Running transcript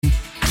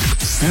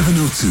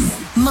702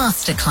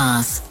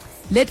 Masterclass.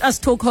 Let us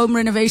talk home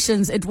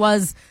renovations. It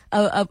was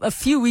a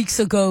few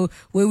weeks ago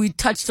where we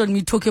touched on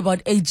me talking about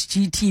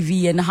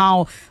HGTV and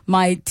how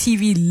my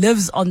TV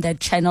lives on that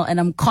channel, and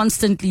I'm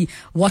constantly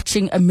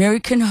watching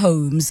American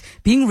homes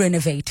being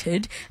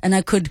renovated, and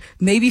I could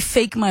maybe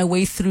fake my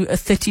way through a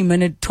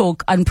 30-minute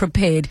talk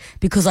unprepared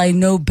because I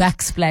know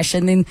backsplash.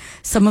 And then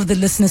some of the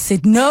listeners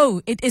said,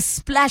 no, it is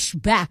splash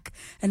back.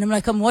 And I'm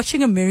like, I'm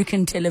watching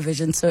American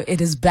television, so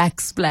it is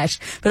backsplash.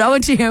 But I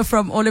want to hear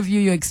from all of you,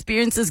 your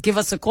experiences. Give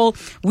us a call.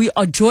 We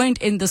are joined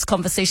in this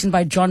conversation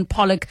by John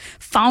Pollock,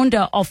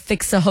 founder of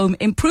Fixer Home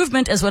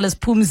Improvement, as well as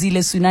Phumzile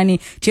Sunani,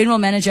 general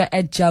manager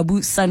at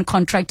Jabu Sun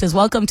Contractors.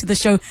 Welcome to the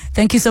show.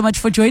 Thank you so much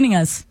for joining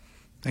us.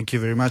 Thank you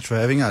very much for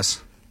having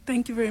us.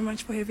 Thank you very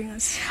much for having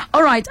us.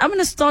 All right, I'm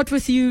going to start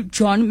with you,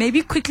 John.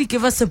 Maybe quickly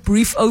give us a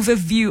brief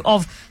overview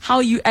of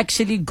how you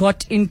actually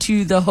got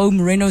into the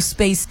home reno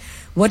space.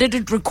 What did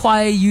it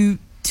require you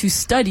to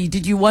study?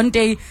 Did you one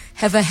day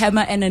have a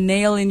hammer and a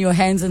nail in your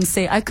hands and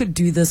say, I could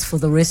do this for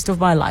the rest of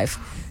my life?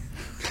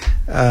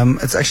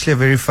 It's actually a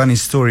very funny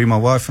story. My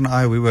wife and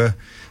I, we were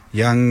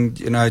young,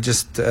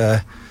 just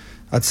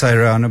I'd say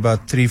around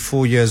about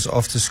 3-4 years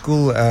after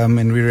school,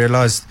 and we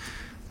realized,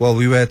 well,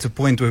 we were at a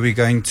point where we're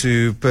going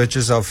to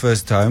purchase our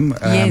first home.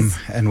 Yes.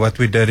 And what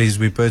we did is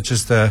we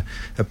purchased a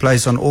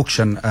place on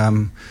auction.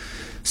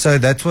 So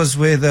that was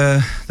where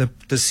the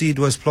seed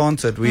was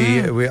planted.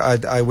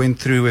 I went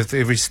through with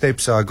every step.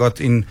 So I got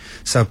in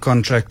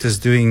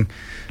subcontractors doing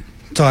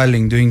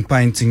tiling, doing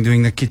painting,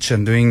 doing the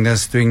kitchen, doing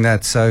this, doing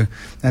that. So,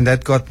 and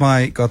that got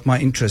my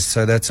interest.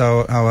 So that's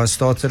how I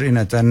started in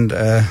it. And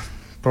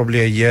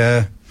probably a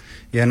year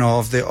and a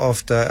half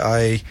after,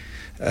 I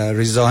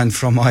resigned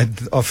from my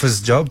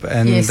office job,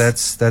 and yes,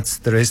 that's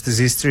the rest is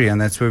history,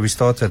 and that's where we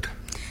started.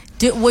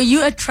 Were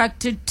you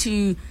attracted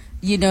to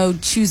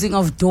choosing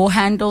of door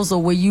handles,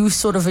 or were you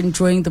sort of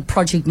enjoying the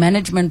project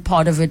management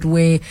part of it,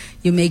 where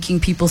you're making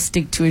people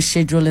stick to a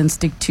schedule and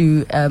stick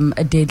to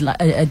a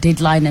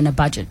deadline and a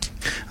budget?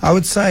 I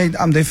would say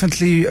I'm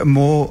definitely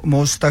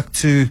more stuck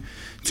to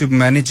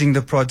managing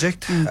the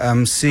project,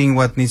 seeing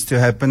what needs to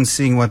happen,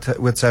 seeing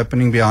what's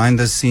happening behind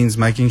the scenes,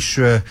 making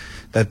sure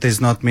that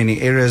there's not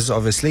many errors,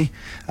 obviously.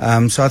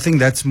 So I think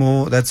that's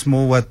more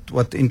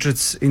what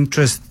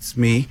interests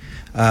me.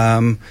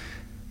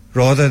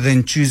 Rather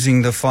than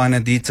choosing the finer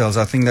details,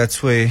 I think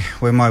that's where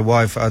my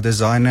wife, our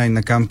designer in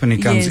the company,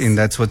 comes Yes. in.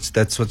 That's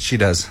what she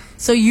does.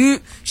 So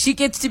she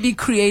gets to be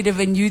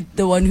creative, and you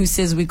the one who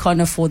says we can't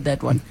afford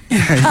that one.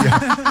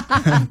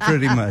 Yeah,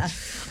 pretty much.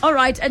 All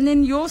right, and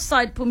then your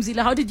side,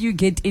 Phumzile, how did you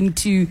get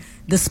into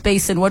the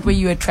space, and what were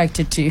you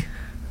attracted to?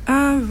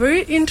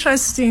 Very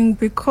interesting,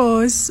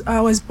 because I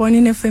was born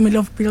in a family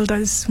of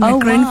builders. My Oh, wow.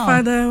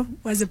 grandfather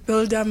was a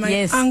builder. My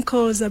Yes.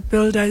 uncles are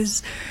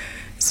builders.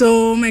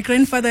 So my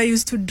grandfather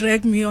used to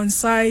drag me on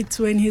site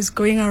when he's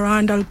going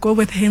around. I'll go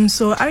with him.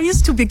 So I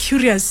used to be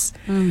curious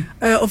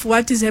of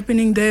what is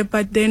happening there.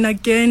 But then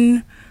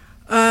again,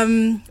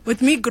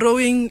 with me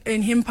growing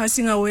and him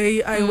passing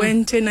away, I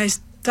went and I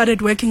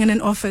started working in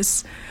an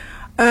office.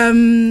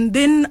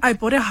 Then I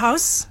bought a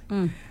house.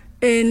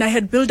 And I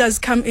had builders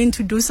come in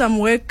to do some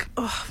work.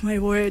 Oh, my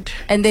word.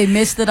 And they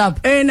messed it up.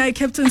 And I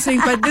kept on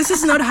saying, but this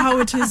is not how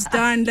it is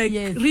done.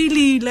 Yes.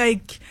 Really,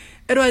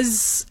 it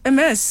was a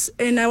mess.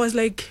 And I was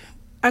like,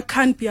 I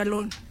can't be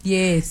alone.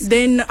 Yes.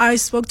 Then I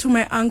spoke to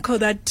my uncle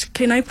that,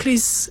 can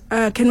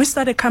we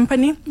start a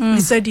company?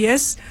 He said,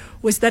 yes.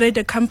 We started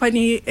a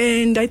company.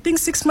 And I think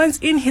 6 months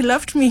in, he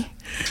left me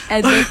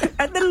And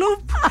at the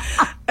loop.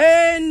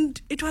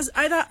 And it was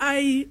either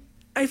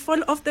I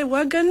fall off the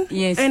wagon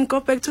Yes. and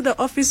go back to the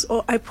office,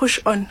 or I push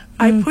on.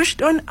 I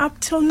pushed on up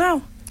till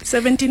now,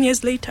 17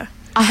 years later.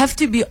 I have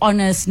to be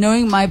honest,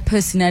 knowing my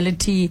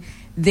personality,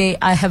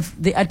 I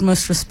have the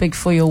utmost respect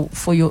for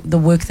the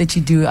work that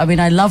you do. I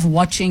mean, I love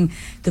watching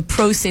the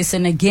process,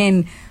 and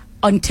again,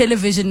 on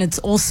television, it's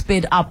all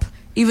sped up.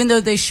 Even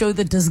though they show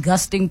the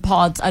disgusting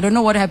parts, I don't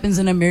know what happens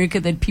in America,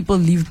 that people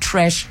leave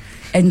trash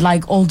and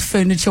like old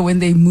furniture when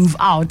they move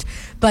out.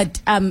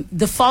 But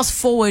the fast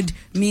forward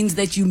means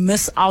that you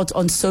miss out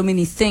on so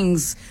many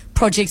things,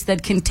 projects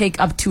that can take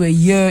up to a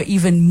year,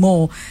 even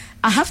more.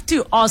 I have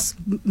to ask,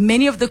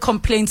 many of the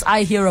complaints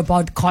I hear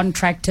about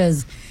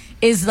contractors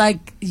is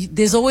like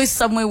there's always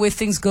somewhere where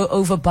things go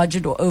over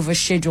budget or over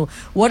schedule.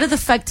 What are the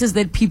factors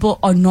that people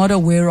are not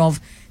aware of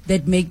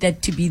that make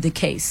that to be the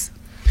case?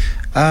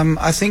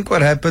 I think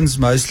what happens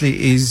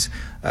mostly is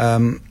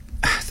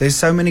there's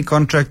so many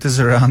contractors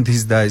around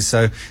these days.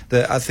 So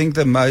I think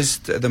the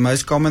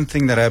most common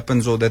thing that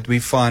happens, or that we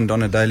find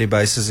on a daily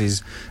basis,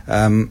 is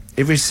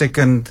every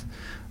second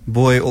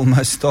boy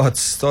almost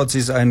starts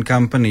his own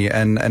company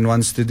and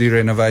wants to do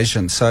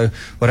renovations. So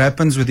what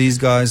happens with these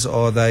guys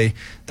are they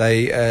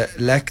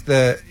lack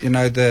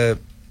the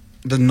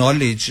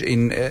knowledge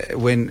in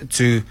when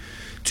to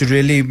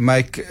really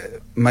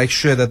make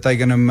sure that they're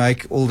going to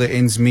make all the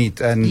ends meet.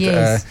 And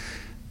Yes.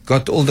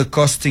 got all the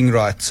costing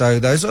right. So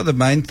those are the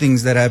main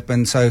things that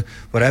happen. So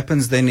what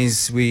happens then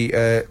is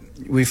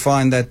we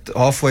find that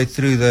halfway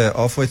through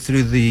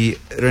the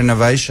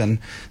renovation,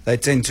 they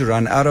tend to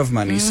run out of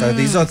money. So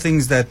these are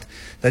things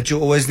that you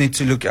always need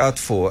to look out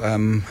for.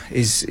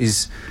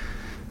 Is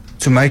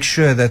to make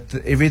sure that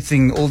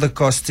everything, all the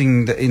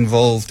costing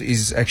involved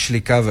is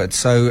actually covered.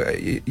 So,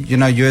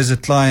 you as a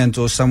client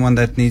or someone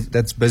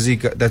that's busy,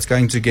 that's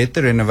going to get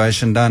the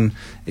renovation done,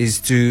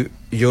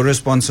 your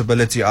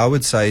responsibility, I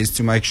would say, is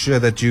to make sure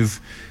that you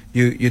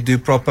do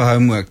proper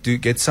homework. Do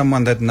get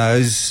someone that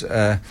knows,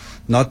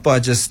 not by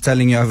just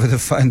telling you over the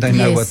phone they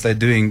know what they're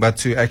doing, but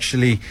to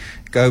actually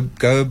go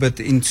a bit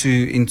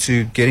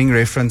into getting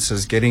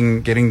references,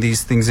 getting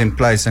these things in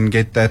place and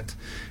get that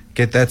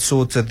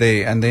sorted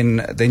there, and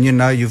then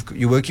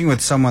you're working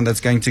with someone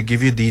that's going to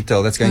give you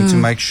detail, that's going to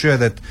make sure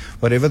that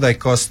whatever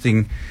they're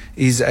costing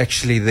is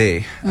actually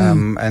there,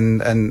 and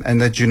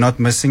that you're not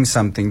missing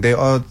something. There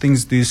are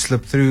things do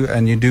slip through,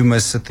 and you do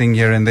miss a thing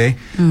here and there,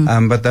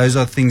 but those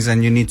are things,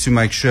 and you need to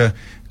make sure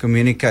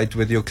communicate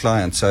with your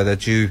client so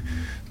that you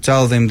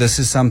tell them this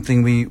is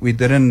something we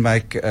didn't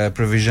make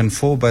provision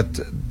for, but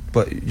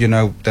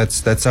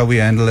that's how we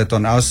handle it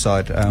on our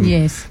side.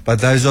 Yes. But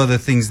those are the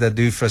things that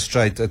do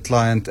frustrate a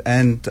client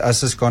and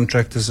us as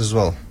contractors as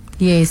well.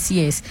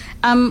 Yes.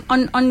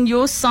 On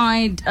your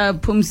side,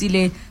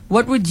 Phumzile,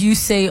 what would you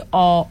say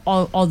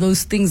are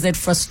those things that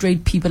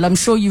frustrate people? I'm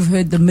sure you've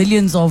heard the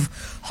millions of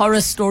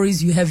horror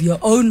stories. You have your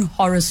own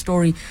horror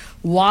story.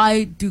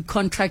 Why do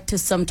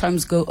contractors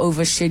sometimes go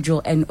over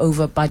schedule and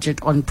over budget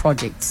on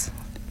projects?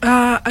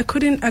 I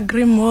couldn't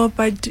agree more,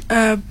 but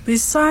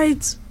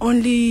besides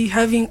only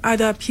having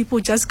other people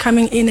just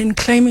coming in and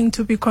claiming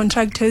to be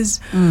contractors,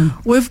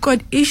 we've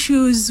got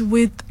issues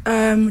with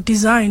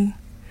design.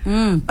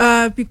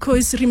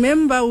 Because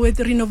remember, with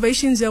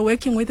renovations, you're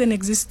working with an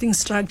existing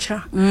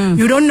structure.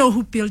 You don't know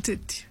who built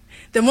it.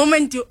 The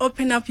moment you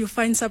open up, you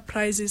find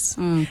surprises.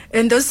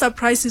 And those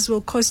surprises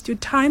will cost you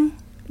time.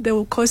 They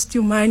will cost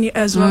you money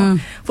as well.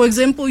 For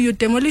example, you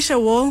demolish a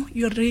wall,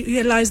 you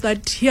realize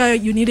that here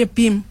you need a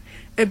beam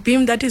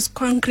that is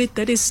concrete,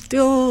 that is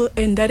steel,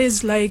 and that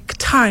is like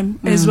time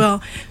as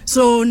well.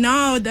 So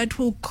now that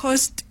will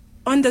cost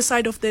on the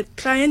side of the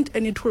client,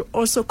 and it will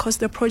also cost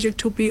the project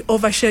to be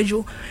over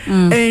schedule.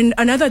 And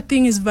another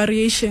thing is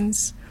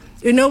variations.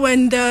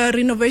 When the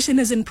renovation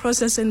is in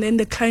process and then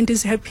the client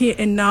is happy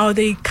and now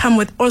they come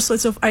with all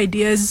sorts of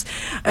ideas.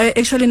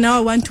 Actually, now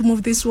I want to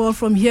move this wall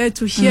from here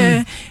to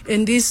here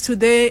and this to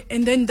there.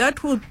 And then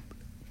that will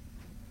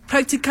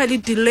practically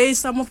delay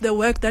some of the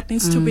work that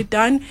needs to be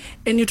done,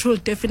 and it will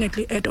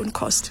definitely add on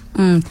cost.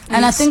 And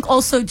I think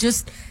also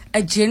just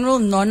a general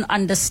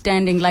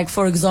non-understanding, like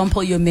for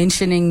example, you're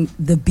mentioning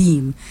the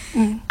beam.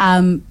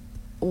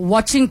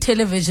 Watching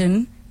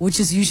television, which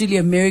is usually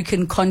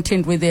American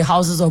content where their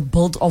houses are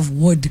built of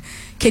wood,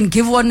 can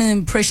give one an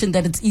impression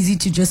that it's easy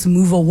to just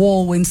move a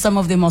wall when some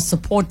of them are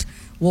support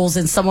walls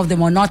and some of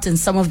them are not, and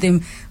some of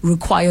them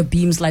require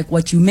beams like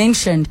what you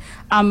mentioned.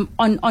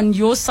 On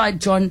your side,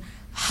 John,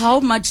 how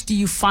much do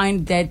you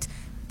find that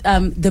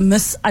the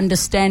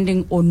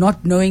misunderstanding or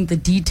not knowing the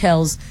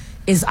details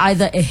is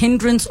either a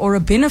hindrance or a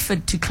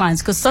benefit to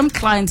clients? Because some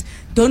clients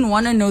don't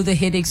want to know the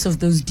headaches of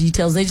those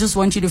details. They just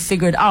want you to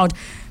figure it out.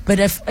 But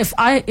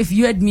if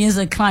you had me as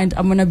a client,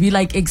 I'm going to be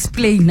like,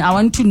 explain. I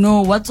want to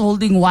know what's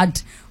holding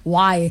what,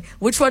 why,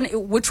 which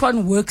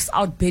one works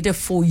out better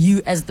for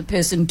you as the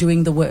person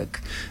doing the work.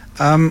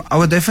 I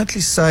would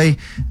definitely say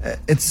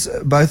it's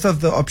both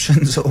of the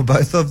options or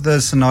both of the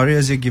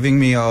scenarios you're giving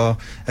me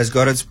has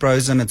got its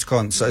pros and its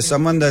cons. So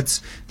someone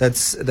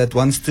that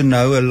wants to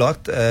know a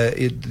lot,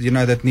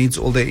 that needs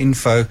all the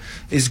info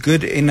is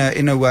good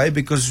in a way,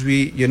 because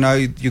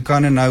you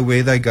kind of know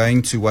where they're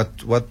going to,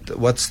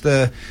 what's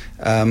the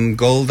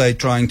goal they're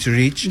trying to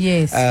reach.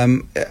 Yes.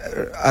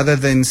 Other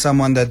than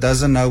someone that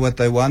doesn't know what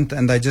they want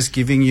and they're just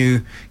giving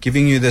you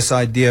this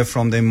idea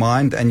from their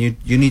mind, and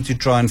you need to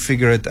try and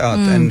figure it out.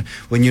 And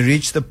when you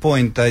reach the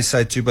point, they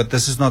say to you, but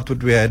this is not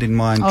what we had in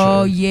mind.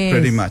 Oh, yes.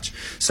 Pretty much.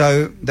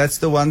 So that's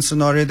the one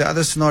scenario. The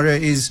other scenario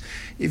is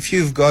if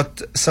you've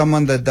got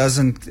someone that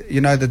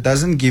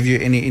doesn't give you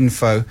any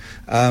info,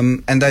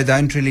 and they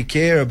don't really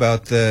care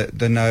about the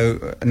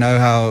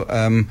know-how.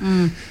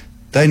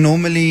 They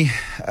normally,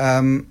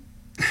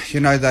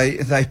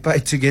 they pay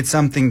to get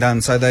something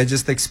done, so they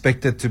just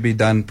expect it to be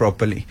done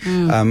properly.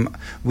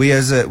 We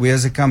as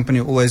a company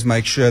always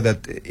make sure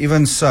that,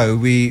 even so,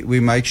 we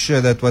make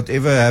sure that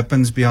whatever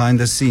happens behind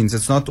the scenes,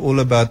 it's not all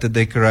about the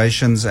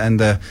decorations and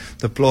the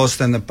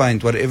plaster and the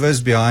paint. Whatever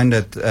is behind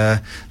it,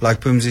 like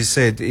Phumzi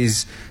said,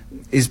 is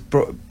is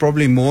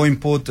probably more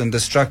important. The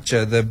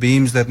structure, the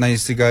beams that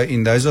needs to go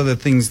in, those are the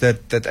things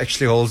that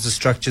actually holds the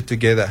structure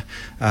together.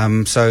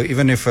 So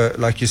even if,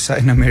 like you say,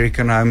 in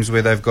American homes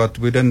where they've got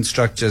wooden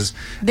structures,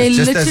 they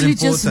it's literally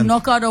just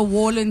knock out a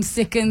wall in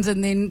seconds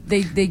and then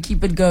they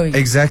keep it going.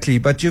 Exactly,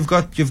 but you've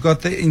got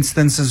the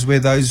instances where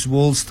those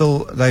walls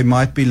still, they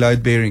might be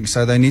load bearing,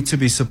 so they need to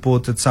be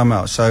supported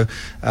somehow. So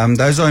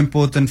those are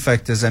important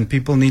factors, and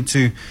people need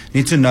to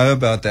know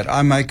about that.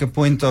 I make a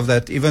point of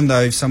that, even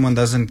though if someone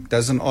doesn't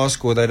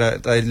ask, or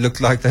they look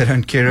like they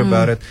don't care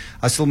about it,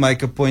 I still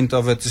make a point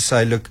of it to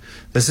say, look,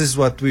 this is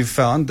what we've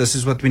found, this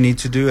is what we need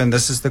to do, and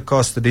this is the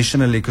cost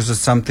additionally, because it's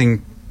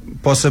something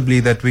possibly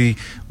that we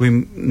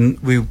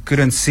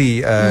couldn't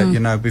see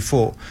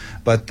before.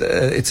 But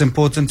it's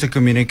important to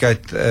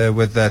communicate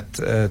with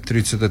that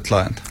through to the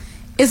client.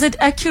 Is it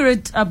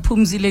accurate,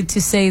 Phumzile,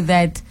 to say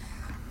that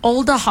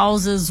older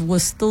houses were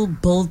still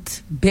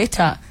built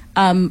better?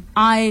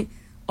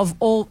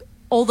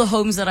 All the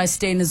homes that I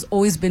stay in has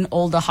always been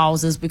older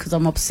houses because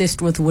I'm obsessed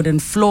with wooden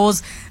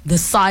floors. The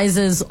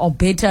sizes are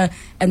better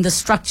and the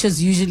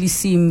structures usually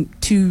seem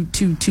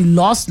to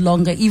last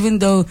longer, even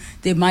though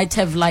they might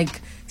have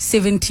like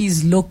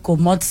 70s look or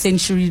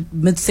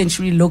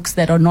mid-century looks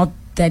that are not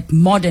that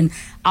modern.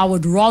 I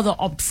would rather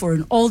opt for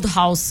an old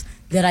house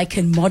that I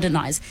can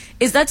modernize.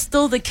 Is that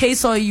still the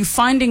case, or are you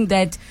finding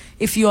that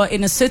if you are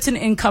in a certain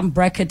income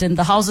bracket and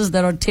the houses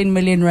that are 10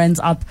 million rands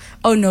up,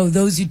 oh no,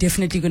 those you're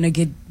definitely going to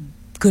get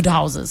good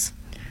houses?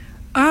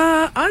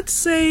 I'd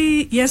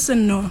say yes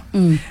and no.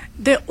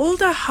 The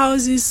older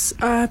houses,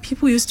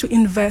 people used to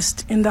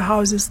invest in the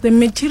houses. The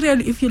material,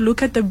 if you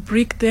look at the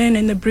brick then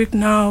and the brick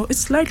now, it's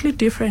slightly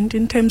different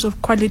in terms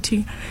of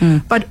quality.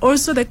 But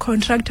also the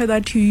contractor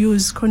that you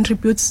use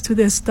contributes to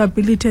the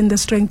stability and the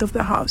strength of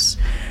the house.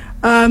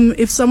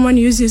 If someone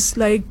uses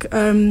like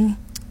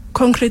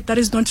concrete that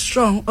is not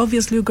strong,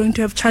 obviously you're going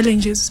to have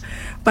challenges.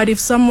 But if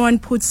someone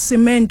puts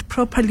cement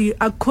properly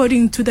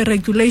according to the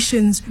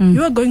regulations,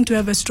 you are going to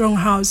have a strong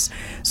house.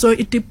 So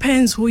it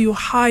depends who you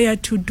hire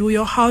to do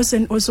your house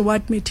and also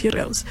what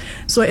materials.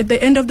 So at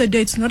the end of the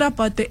day, it's not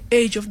about the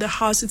age of the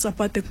house, it's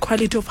about the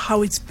quality of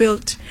how it's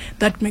built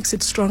that makes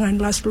it stronger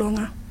and last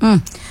longer.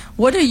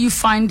 What are you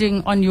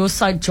finding on your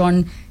side,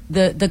 John?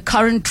 The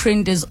current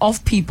trend is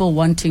of people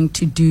wanting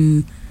to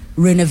do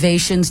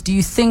renovations. Do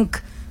you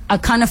think, I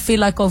kind of feel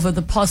like over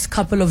the past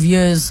couple of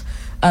years,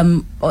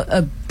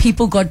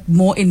 people got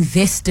more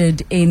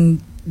invested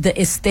in the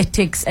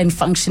aesthetics and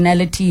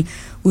functionality.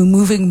 We're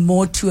moving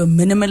more to a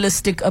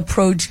minimalistic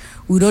approach.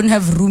 We don't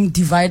have room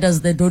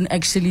dividers that don't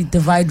actually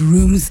divide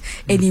rooms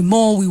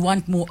anymore. We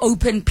want more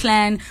open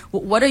plan.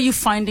 What are you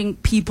finding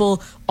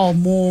people are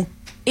more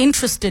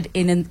interested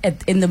in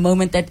the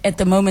moment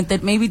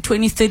that maybe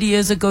 20, 30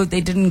 years ago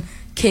they didn't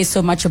care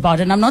so much about?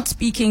 And I'm not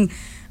speaking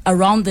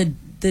around the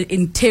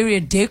interior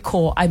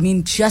decor, I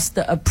mean just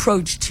the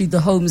approach to the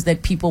homes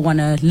that people want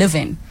to live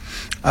in.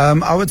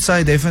 I would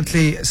say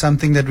definitely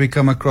something that we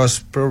come across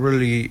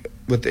probably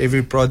with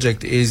every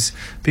project is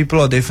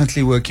people are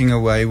definitely working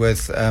away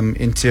with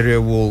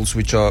interior walls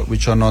which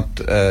are not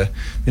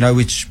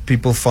which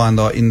people find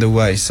are in the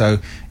way. So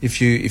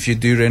if you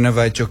do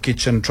renovate your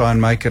kitchen, try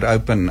and make it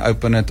open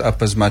it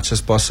up as much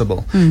as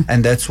possible.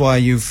 And that's why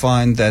you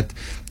find that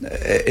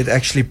it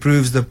actually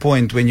proves the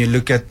point when you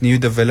look at new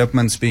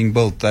developments being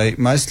built. They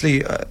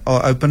mostly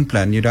are open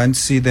plan. You don't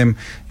see them,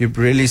 you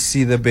really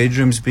see the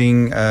bedrooms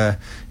being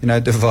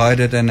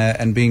divided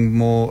and being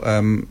more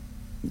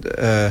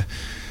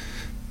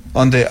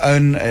on their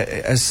own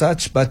as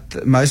such,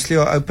 but mostly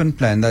are open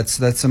plan. That's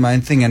the main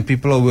thing, and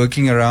people are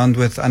working around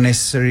with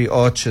unnecessary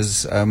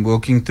arches,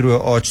 walking through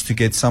an arch to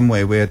get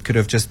somewhere where it could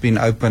have just been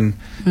open,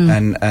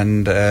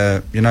 and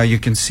you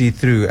can see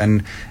through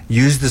and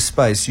use the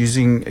space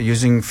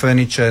using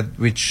furniture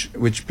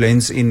which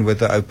blends in with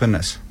the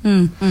openness.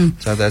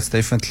 So that's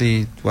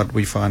definitely what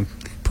we find.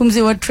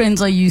 Phumzile, what trends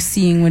are you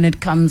seeing when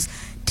it comes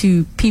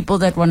to people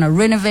that want to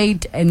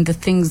renovate and the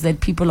things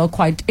that people are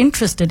quite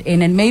interested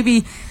in? And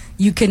maybe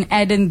you can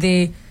add in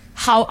there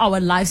how our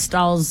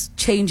lifestyles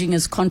changing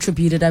has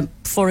contributed.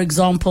 For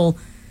example,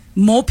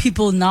 more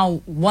people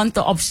now want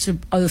the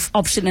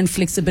option and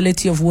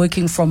flexibility of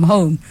working from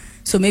home.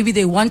 So maybe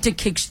they want a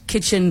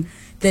kitchen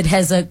that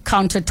has a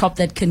countertop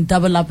that can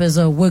double up as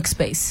a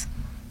workspace.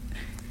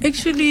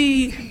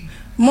 Actually,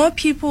 more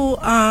people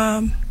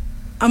are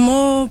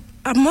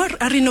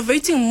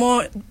renovating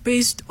more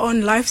based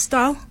on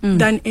lifestyle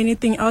than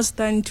anything else,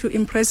 than to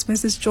impress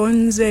Mrs.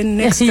 Jones and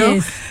next door.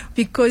 Yes.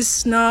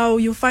 Because now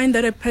you find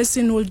that a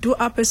person will do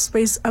up a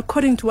space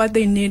according to what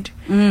they need.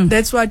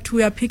 That's what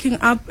we are picking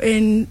up,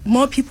 and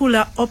more people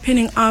are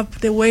opening up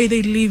the way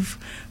they live.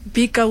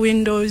 Bigger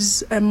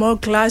windows, more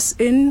glass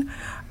in.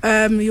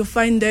 You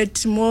find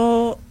that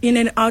more in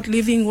and out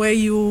living, where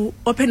you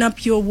open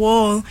up your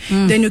wall,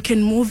 then you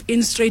can move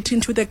in straight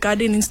into the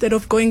garden instead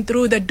of going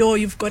through the door.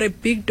 You've got a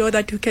big door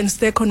that you can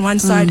stack on one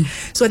side.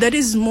 So that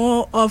is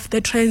more of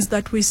the trends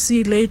that we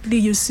see lately.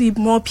 You see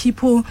more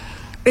people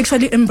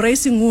actually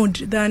embracing wood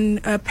than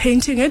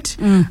painting it.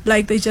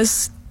 Like they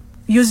just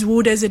use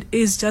wood as it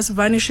is, just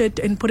varnish it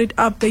and put it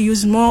up. They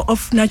use more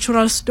of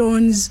natural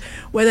stones,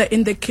 whether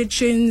in the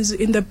kitchens,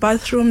 in the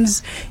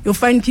bathrooms. You'll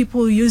find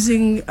people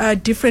using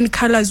different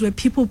colors, where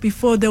people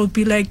before they would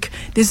be like,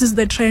 this is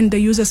the trend, they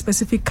use a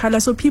specific color.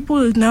 So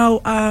people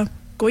now are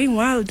going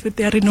wild with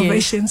their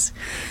renovations.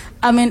 Yes.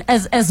 I mean,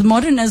 as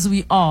modern as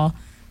we are,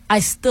 I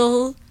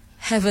still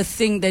have a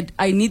thing that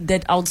I need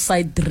that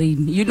outside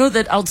drain. You know,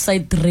 that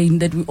outside drain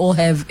that we all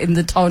have in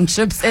the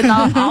townships and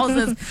our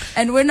houses.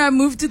 And when I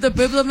moved to the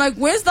Bible, I'm like,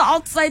 where's the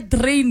outside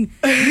drain?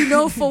 You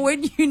know, for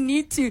when you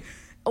need to.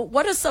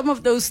 What are some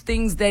of those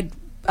things that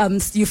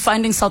you're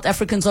finding South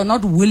Africans are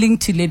not willing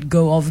to let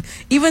go of,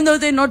 even though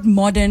they're not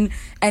modern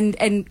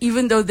and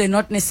even though they're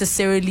not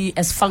necessarily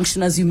as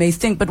functional as you may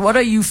think? But what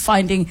are you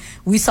finding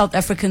we South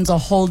Africans are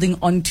holding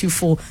on to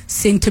for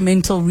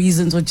sentimental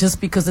reasons, or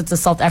just because it's a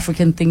South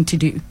African thing to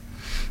do?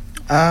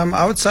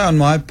 I would say on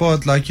my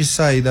part, like you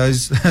say,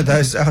 those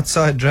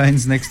outside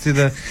drains next to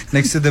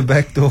the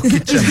back door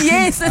kitchen.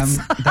 Yes,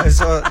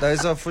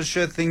 those are for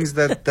sure things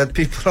that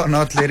people are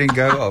not letting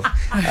go of.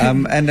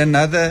 And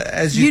another,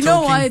 as you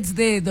know why it's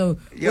there though.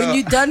 Yeah. When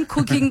you're done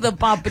cooking the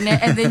pap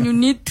and then you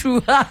need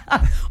to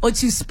or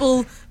to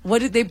spill, what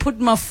did they put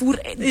mafur?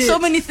 So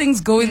many things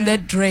go in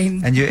that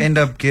drain, and you end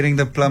up getting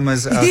the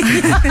plumbers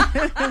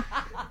out.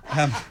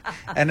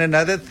 And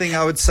another thing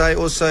I would say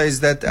also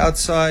is that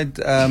outside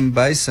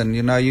basin,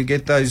 you know, you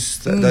get those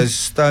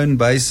stone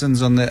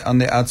basins on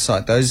the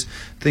outside. Those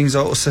things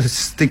are also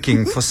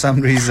sticking for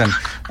some reason.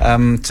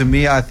 To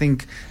me, I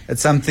think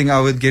it's something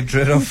I would get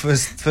rid of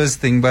first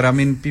thing. But I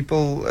mean,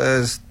 people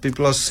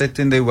are set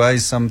in their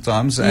ways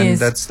sometimes, and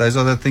those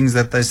are the things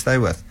that they stay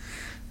with.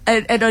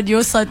 And on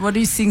your side, what are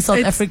you seeing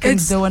South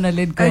Africans don't want to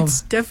let go of?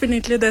 It's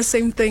definitely the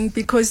same thing,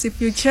 because if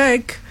you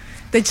check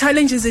the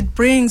challenges it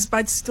brings,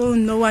 but still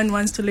no one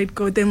wants to let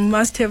go. They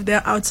must have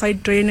their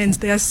outside drain and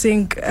their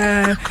sink.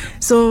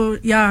 So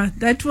yeah,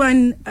 that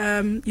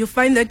one, you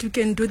find that you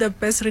can do the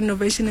best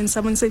renovation and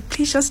someone say,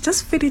 please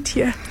just fit it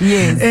here.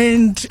 Yes.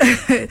 And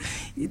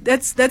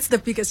that's the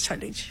biggest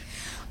challenge.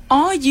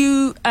 Are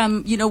you,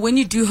 you know, when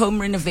you do home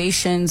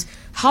renovations,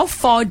 how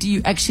far do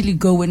you actually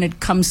go when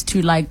it comes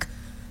to like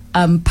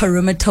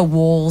perimeter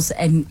walls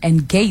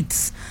and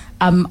gates?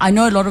 I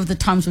know a lot of the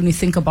times when we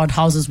think about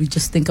houses, we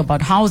just think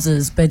about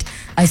houses, but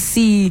I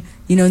see,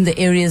 you know, in the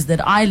areas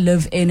that I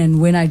live in and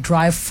when I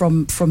drive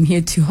from here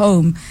to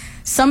home,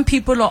 some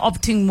people are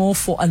opting more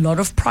for a lot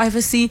of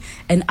privacy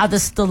and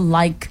others still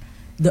like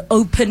the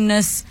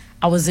openness.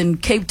 I was in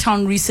Cape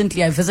Town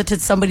recently. I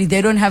visited somebody.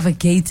 They don't have a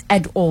gate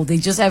at all. They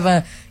just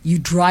have you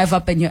drive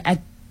up and you're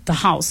at the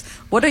house.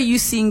 What are you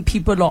seeing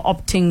people are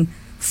opting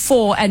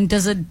for, and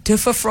does it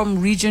differ from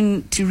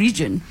region to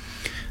region?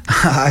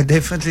 I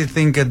definitely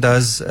think it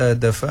does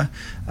differ.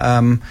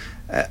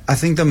 I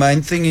think the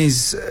main thing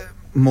is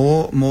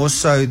more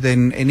so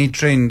than any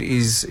trend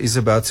is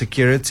about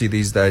security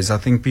these days. I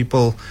think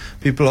people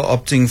are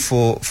opting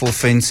for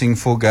fencing,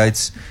 for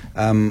gates,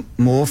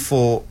 more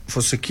for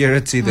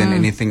security than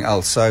anything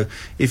else. So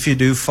if you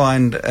do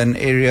find an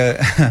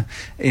area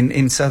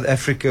in South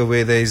Africa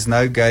where there is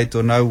no gate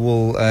or no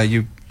wall,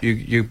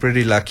 you're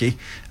pretty lucky.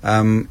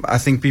 I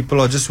think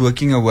people are just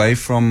working away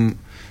from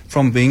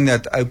being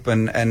that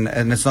open, and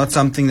it's not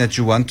something that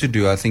you want to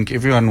do. I think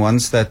everyone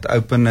wants that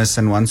openness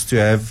and wants to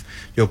have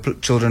your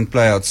children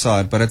play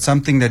outside, but it's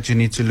something that you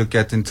need to look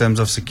at in terms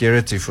of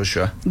security for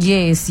sure.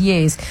 Yes.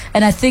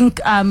 And I think,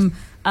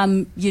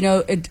 you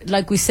know,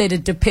 like we said,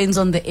 it depends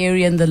on the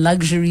area and the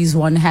luxuries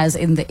one has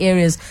in the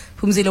areas.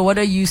 Phumzile, what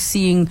are you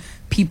seeing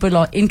people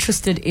are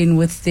interested in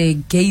with their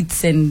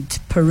gates and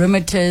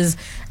perimeters?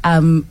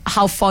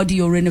 How far do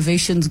your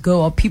renovations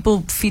go? Are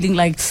people feeling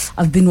like,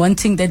 I've been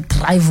wanting that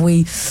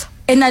driveway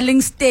in a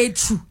link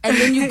statue, and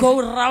then you go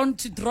around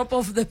to drop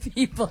off the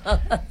people?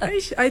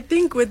 I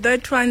think with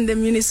that one, the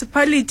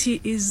municipality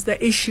is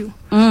the issue,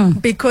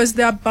 because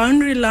there are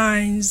boundary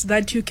lines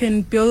that you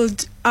can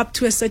build up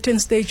to a certain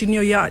stage in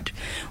your yard.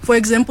 For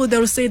example,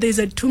 they'll say there's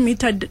a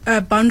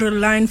 2-meter boundary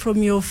line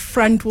from your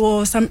front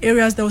wall. Some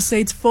areas they'll say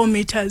it's 4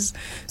 meters.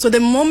 So the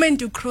moment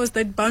you cross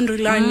that boundary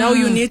line, now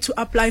you need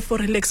to apply for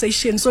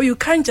relaxation. So you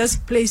can't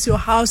just place your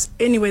house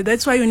anywhere.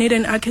 That's why you need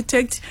an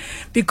architect,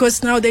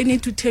 because now they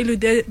need to tell you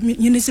the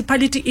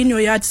municipality in your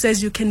yard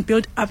says you can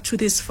build up to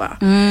this far.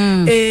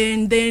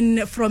 And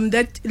then from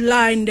that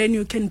line, then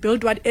you can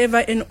build whatever.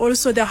 And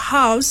also the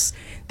house,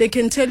 they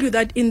can tell you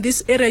that in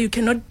this area you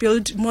cannot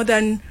build more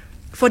than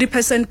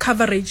 40%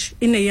 coverage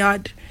in a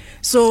yard.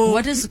 So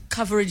what does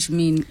coverage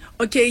mean?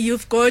 Okay,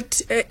 you've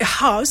got a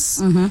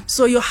house,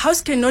 so your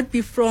house cannot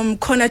be from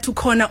corner to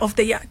corner of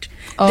the yard.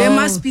 There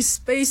must be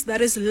space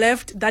that is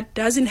left that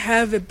doesn't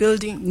have a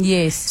building.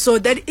 Yes. So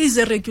that is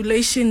a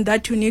regulation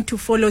that you need to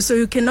follow. So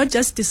you cannot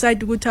just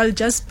decide, I'll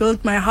just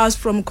build my house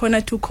from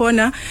corner to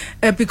corner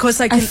because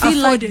I can afford it. I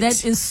feel like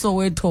that is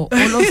Soweto.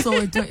 All of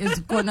Soweto is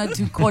corner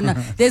to corner.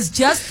 There's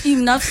just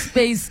enough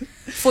space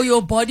for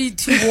your body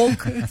to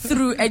walk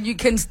through, and you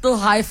can still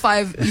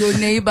high-five your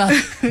neighbor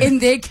in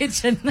their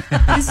kitchen.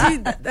 You see,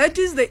 that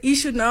is the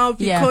issue now,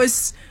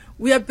 because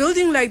we are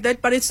building like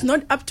that, but it's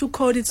not up to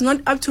code, it's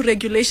not up to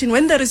regulation.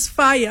 When there is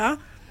fire,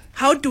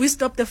 how do we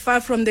stop the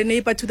fire from the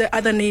neighbor to the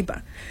other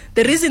neighbor?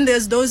 The reason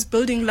there's those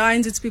building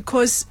lines, it's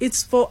because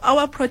it's for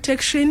our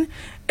protection,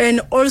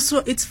 and also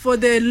it's for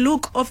the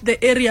look of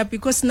the area,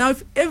 because now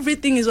if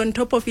everything is on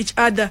top of each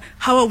other,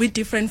 how are we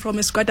different from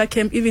a squatter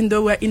camp, even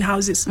though we're in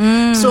houses?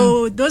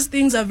 So those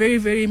things are very,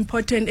 very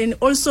important. And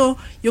also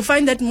you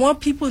find that more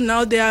people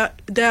now, they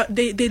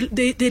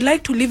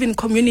like to live in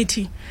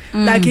community,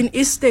 like in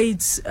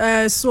estates,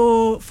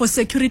 so for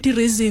security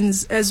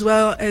reasons, as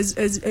well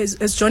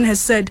as John has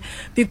said,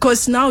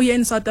 because now here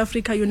in South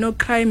Africa,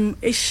 crime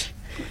ish.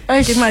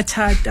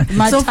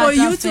 So for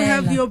you to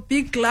have your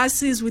big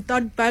glasses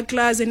without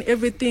bucklers and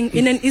everything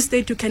in an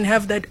estate, you can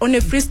have that. On a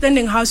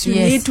freestanding house, you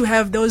need to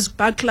have those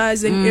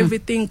bucklers and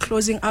everything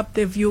closing up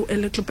the view a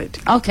little bit.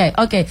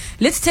 Okay.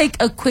 Let's take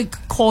a quick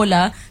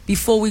caller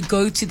before we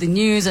go to the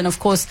news, and of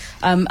course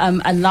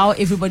allow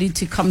everybody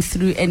to come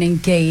through and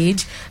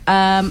engage.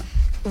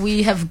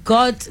 We have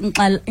got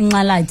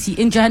Ngalati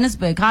in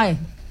Johannesburg. Hi,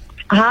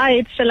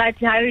 it's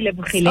Selati. Hi,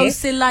 Oh,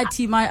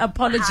 Selati, my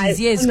apologies. Hi.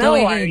 Yes, no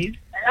go worries. ahead.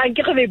 I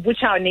give away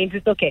butcher our names,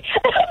 it's okay.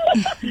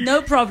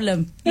 No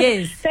problem.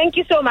 Yes. Thank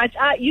you so much.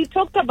 You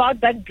talked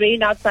about that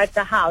drain outside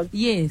the house.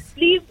 Yes.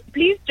 Please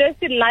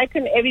just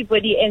enlighten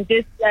everybody and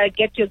just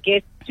get your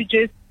guests to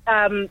just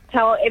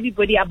tell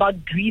everybody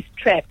about grease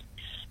traps.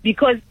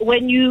 Because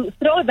when you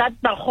throw that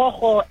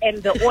mahoho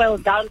and the oil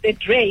down the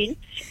drain,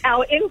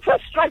 our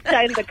infrastructure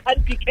in the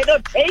country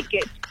cannot take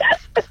it.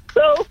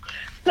 So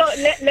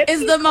is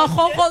the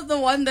mahoho the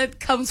one that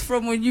comes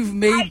from when you've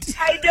made?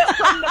 I know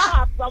from the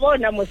half.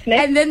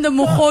 And then the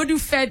mohodu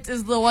fat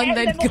is the one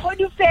that. The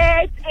mohodu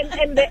fat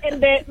and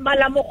the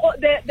malamoho,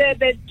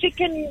 the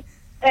chicken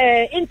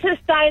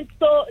intestine.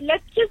 So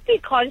let's just be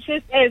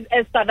conscious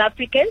as South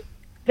Africans.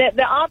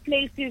 There are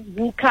places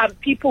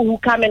people who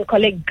come and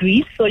collect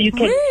grease, so you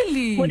can.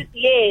 Really?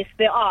 Yes,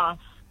 there are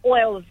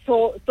oils.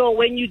 So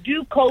when you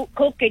do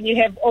cook and you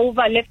have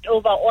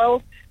leftover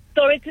oil,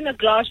 store it in a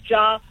glass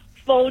jar.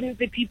 Phone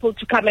the people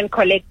to come and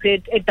collect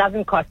it. It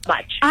doesn't cost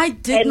much. I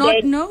did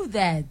not know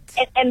that.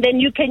 And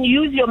then you can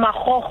use your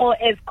mahoho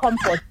as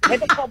compost.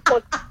 Have a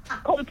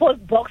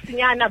compost box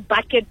in a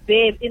bucket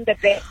there in the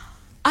bed.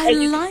 I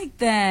like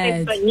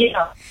that.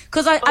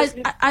 Because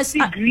I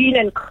see green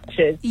and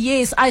conscious.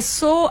 Yes, I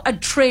saw a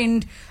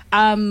trend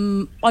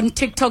on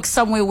TikTok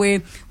somewhere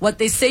where what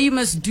they say you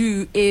must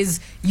do is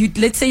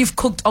let's say you've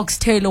cooked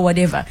oxtail or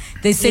whatever.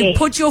 They say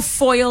put your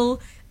foil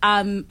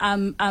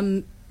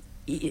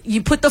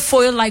you put the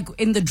foil like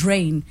in the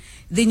drain,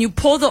 then you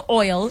pour the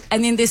oil,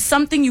 and then there's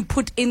something you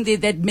put in there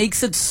that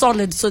makes it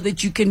solid so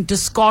that you can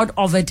discard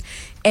of it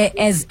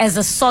as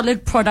a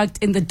solid product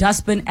in the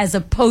dustbin, as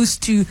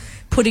opposed to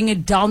putting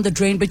it down the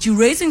drain. But you're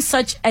raising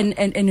such an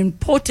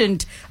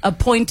important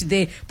point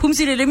there.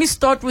 Phumzile, let me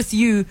start with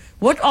you.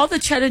 What are the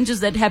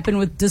challenges that happen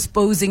with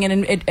disposing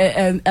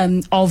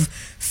of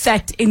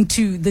fat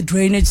into the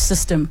drainage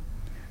system?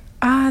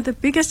 The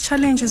biggest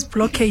challenge is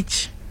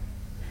blockage.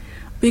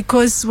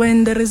 Because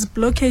when there is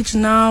blockage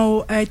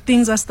now,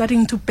 things are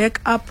starting to back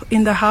up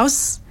in the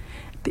house,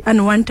 the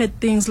unwanted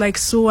things like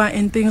sewer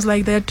and things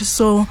like that.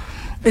 So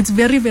it's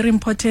very, very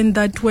important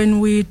that when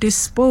we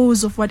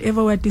dispose of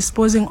whatever we're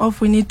disposing of,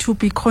 we need to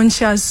be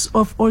conscious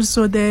of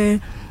also the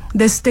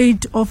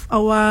state of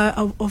our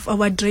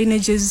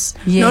drainages,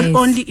 not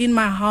only in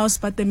my house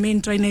but the main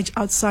drainage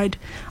outside.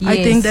 I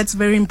think that's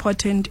very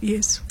important.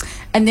 Yes.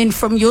 And then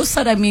from your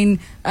side, I mean,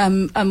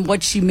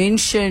 what she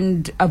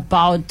mentioned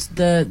about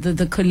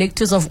the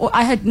collectors of oil,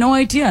 I had no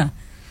idea.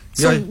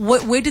 So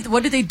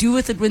what do they do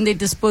with it when they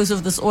dispose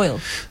of this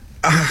oil?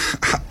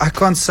 I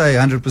can't say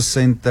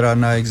 100% that I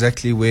know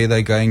exactly where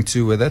they're going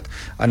to with it.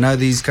 I know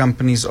these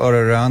companies are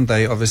around.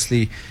 They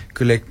obviously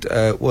collect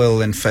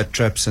oil and fat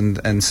traps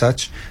and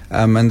such.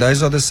 And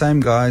those are the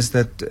same guys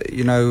that,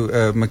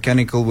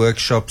 mechanical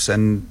workshops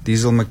and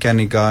diesel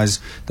mechanic guys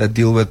that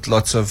deal with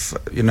lots of,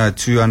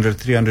 200,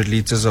 300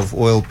 liters of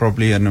oil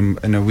probably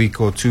in a week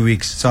or 2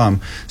 weeks'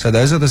 time. So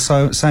those are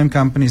the same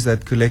companies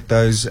that collect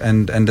those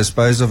and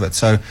dispose of it.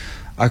 So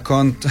I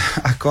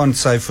can't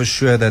say for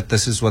sure that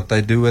this is what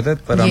they do with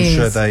it, but I'm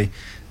sure they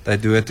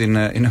do it in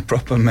a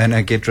proper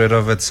manner, get rid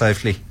of it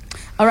safely.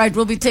 All right,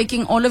 we'll be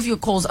taking all of your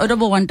calls,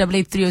 011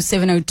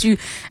 8830702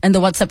 and the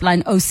WhatsApp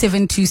line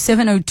 072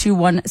 702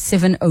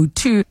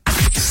 1702.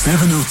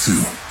 702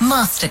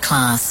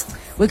 Masterclass.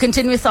 We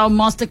continue with our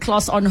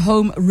masterclass on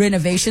home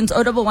renovations,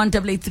 011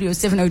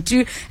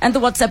 8830702 and the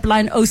WhatsApp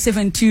line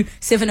 072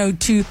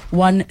 702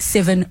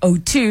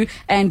 1702.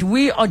 And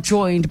we are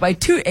joined by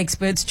two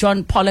experts,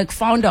 John Pollock,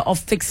 founder of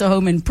Fixer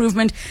Home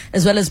Improvement,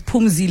 as well as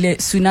Phumzile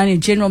Sunani,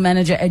 general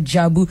manager at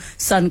Jabu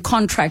Sun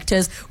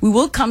Contractors. We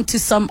will come to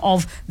some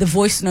of the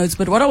voice notes,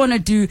 but what I want to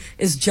do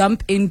is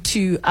jump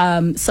into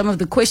some of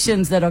the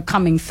questions that are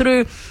coming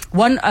through.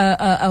 One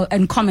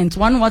and comments.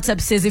 One WhatsApp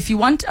says, if you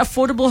want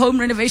affordable home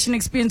renovation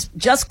experience,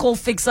 just call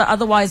Fixer,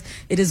 otherwise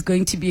it is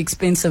going to be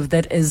expensive.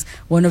 That is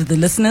one of the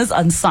listeners,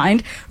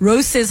 unsigned.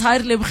 Rose says, hi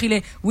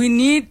Lebogile, we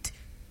need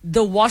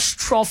the wash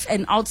trough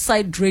and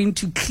outside drain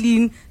to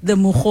clean the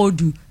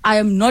mukhodu. I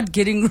am not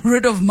getting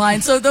rid of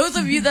mine. So those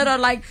of you that are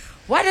like,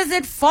 what is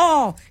it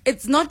for?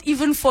 It's not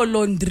even for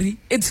laundry.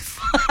 It's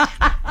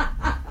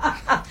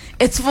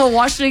it's for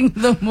washing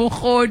the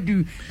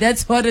mukhodu.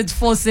 That's what it's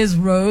for, says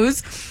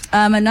Rose.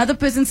 Another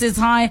person says,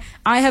 hi,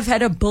 I have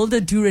had a builder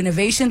do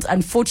renovations.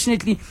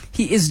 Unfortunately,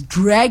 he is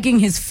dragging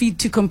his feet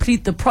to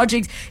complete the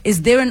project.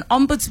 Is there an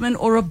ombudsman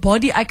or a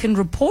body I can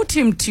report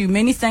him to?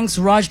 Many thanks,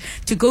 Raj.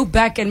 To go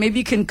back, and maybe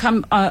you can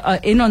come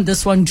in on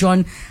this one,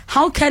 John.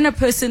 How can a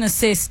person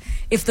assess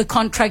if the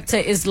contractor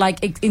is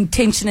like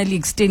intentionally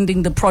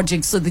extending the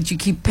project so that you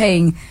keep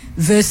paying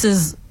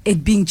versus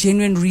it being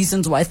genuine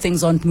reasons why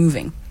things aren't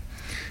moving?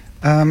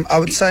 I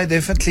would say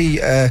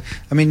definitely. I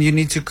mean, you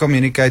need to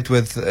communicate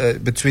with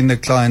between the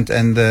client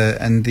and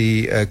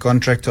the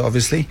contractor.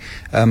 Obviously,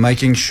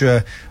 making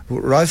sure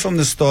right from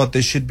the start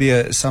there should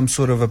be some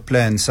sort of a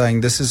plan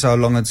saying this is how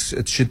long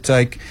it should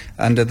take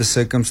under the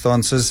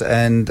circumstances,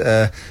 and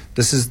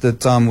this is the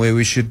time where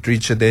we should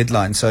reach a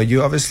deadline. So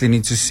you obviously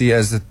need to see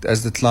as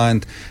the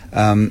client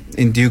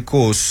in due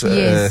course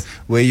Yes.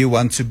 where you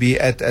want to be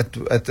at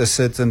a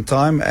certain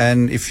time,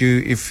 and if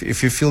you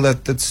feel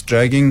that it's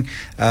dragging,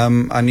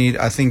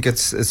 I think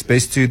it's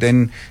best to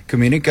then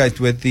communicate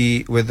with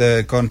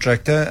the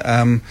contractor.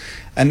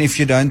 And if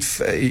you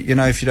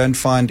don't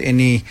find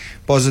any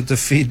positive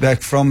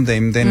feedback from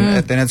them,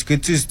 then it's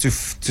good to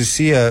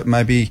see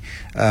maybe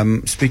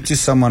speak to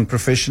someone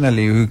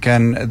professionally who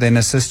can then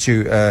assist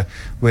you,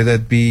 whether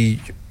it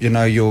be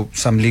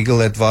some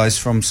legal advice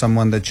from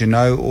someone that you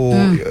know,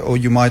 or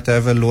you might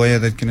have a lawyer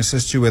that can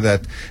assist you with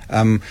that.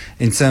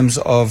 In terms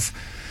of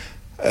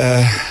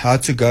how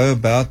to go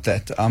about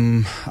that,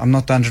 I'm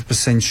not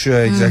 100%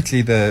 sure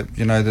exactly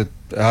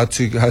how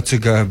to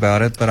go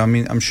about it, but I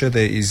mean, I'm sure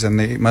there is, and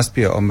there must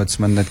be an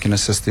ombudsman that can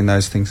assist in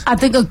those things. I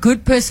think a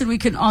good person we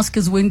can ask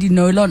is Wendy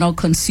Nola on our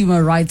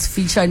consumer rights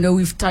feature. I know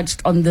we've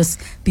touched on this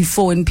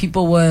before when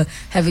people were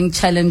having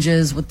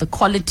challenges with the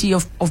quality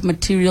of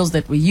materials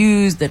that were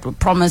used, that were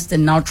promised,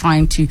 and now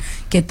trying to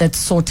get that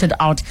sorted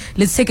out.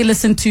 Let's take a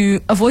listen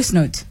to a voice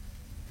note.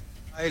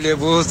 Hi,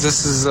 Lebos.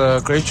 This is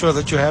a great show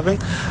that you're having.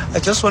 I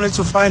just wanted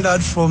to find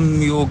out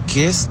from your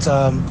guest,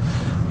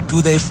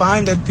 do they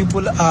find that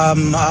people are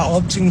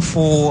opting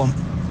for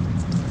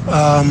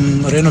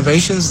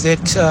renovations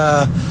that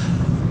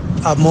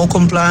are more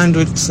compliant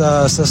with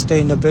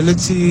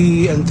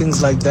sustainability and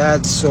things like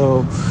that?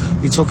 So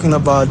we're talking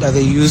about, are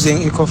they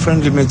using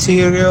eco-friendly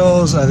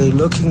materials? Are they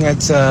looking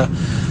at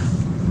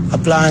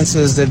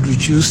appliances that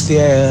reduce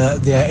their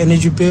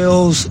energy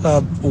bills?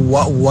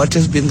 What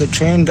has been the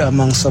trend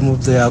among some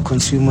of their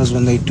consumers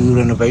when they do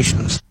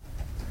renovations?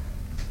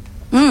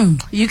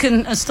 You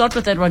can start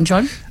with that one,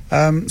 John.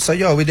 So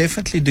yeah, we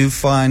definitely do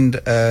find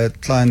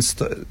clients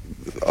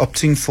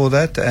opting for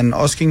that and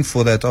asking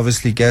for that.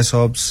 Obviously, gas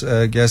hobs,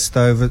 gas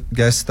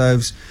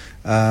stoves,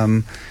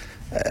 and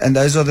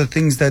those are the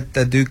things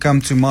that do come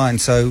to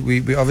mind. So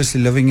we're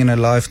obviously living in a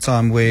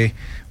lifetime where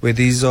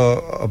these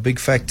are big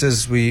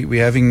factors.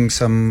 We're having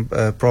some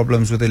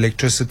problems with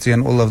electricity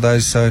and all of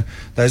those. So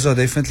those are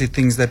definitely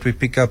things that we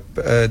pick up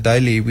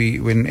daily.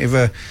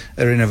 Whenever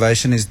a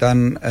renovation is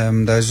done,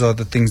 those are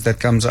the things that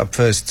comes up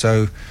first.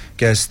 So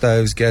gas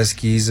stoves, gas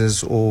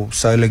geysers, or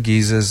solar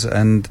geysers,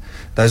 and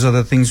those are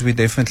the things we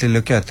definitely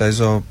look at.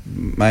 Those are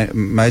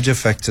major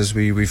factors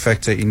we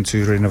factor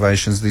into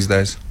renovations these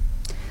days.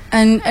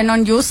 And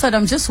on your side,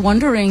 I'm just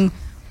wondering,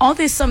 are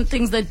there some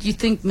things that you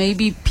think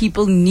maybe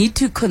people need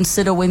to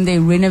consider when they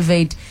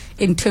renovate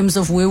in terms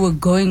of where we're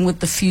going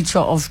with the future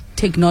of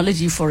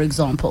technology, for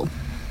example?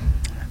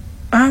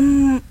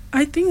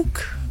 I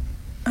think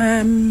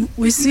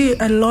we see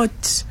a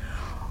lot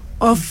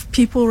of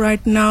people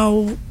right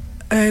now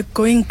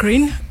going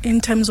green in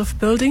terms of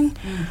building.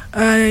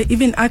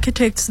 Even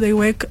architects, they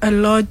work a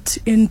lot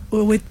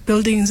with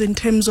buildings in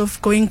terms of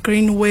going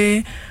green,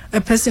 where a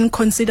person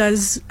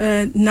considers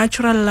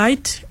natural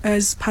light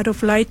as part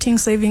of lighting,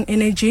 saving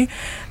energy,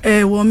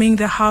 warming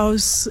the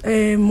house.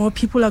 More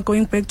people are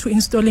going back to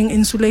installing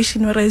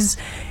insulation, whereas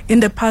in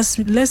the past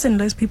less and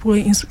less people were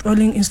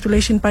installing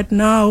insulation, but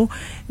now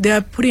they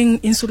are putting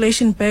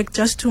insulation back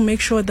just to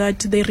make sure that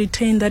they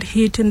retain that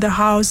heat in the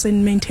house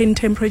and maintain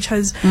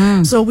temperatures.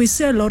 So we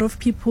see a lot of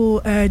people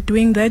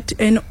doing that,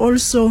 and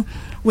also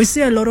we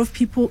see a lot of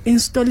people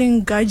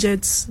installing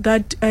gadgets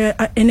that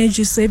are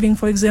energy saving.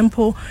 For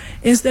example,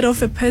 instead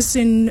of a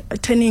person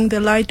turning the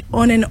light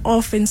on and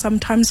off and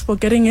sometimes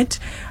forgetting it,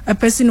 a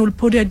person will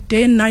put a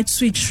day and night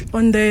switch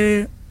on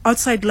the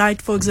outside light,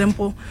 for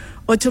example.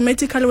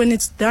 Automatically, when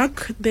it's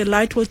dark, the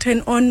light will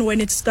turn on. When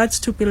it starts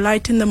to be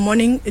light in the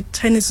morning, it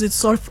turns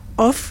itself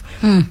off.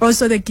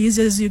 Also, the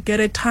geysers, you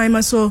get a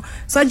timer. So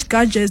such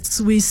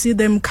gadgets, we see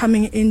them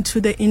coming into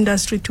the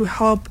industry to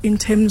help in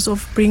terms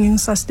of bringing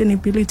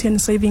sustainability and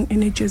saving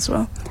energy as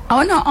well. I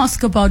want to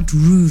ask about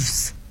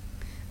roofs.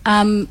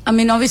 I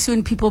mean, obviously,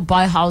 when people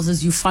buy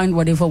houses, you find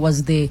whatever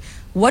was there.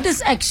 what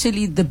is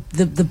actually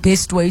the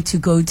best way to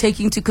go,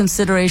 taking into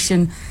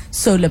consideration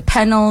solar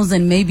panels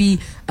and maybe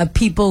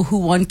people who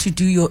want to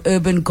do your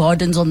urban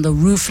gardens on the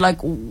roof? Like,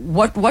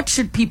 what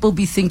should people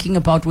be thinking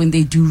about when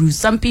they do roofs?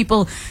 Some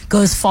people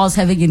go as far as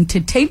having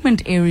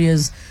entertainment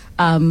areas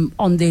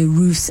on their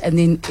roofs, and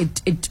then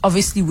it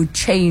obviously would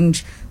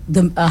change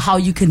how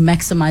you can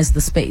maximize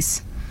the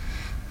space.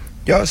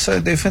 Yeah, so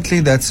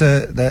definitely that's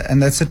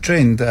a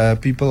trend.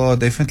 People are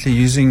definitely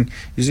using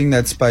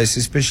that space,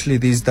 especially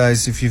these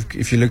days.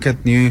 If you look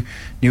at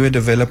newer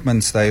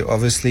developments, they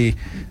obviously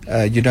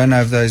you don't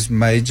have those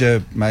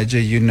major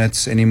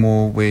units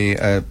anymore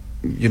where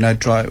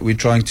we're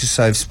trying to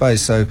save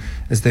space. So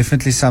it's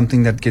definitely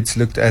something that gets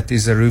looked at,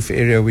 is a roof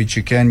area which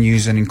you can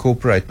use and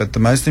incorporate. But the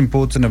most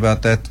important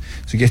about that,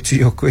 to get to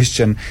your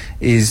question,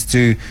 is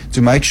to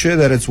make sure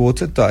that it's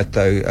watertight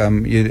though.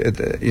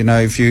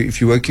 If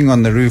you're working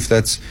on the roof,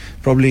 that's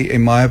probably,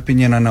 in my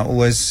opinion, and I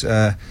always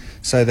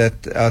say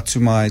that out to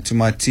my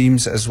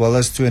teams as well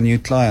as to a new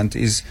client,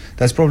 is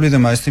that's probably the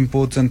most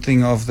important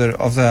thing of the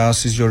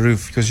house, is your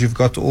roof, because you've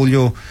got all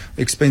your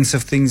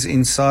expensive things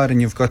inside,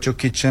 and you've got your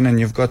kitchen, and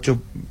you've got your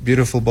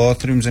beautiful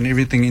bathrooms and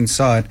everything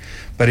inside.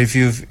 But if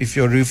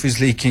your roof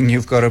is leaking,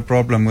 you've got a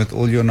problem with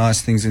all your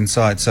nice things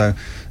inside. So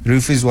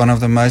roof is one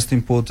of the most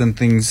important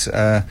things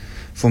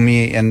for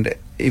me. And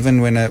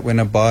even when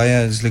a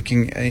buyer is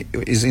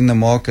in the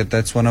market,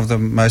 that's one of the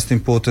most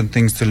important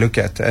things to look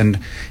at. And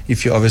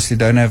if you obviously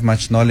don't have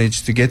much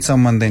knowledge, to get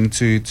someone then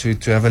to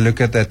have a look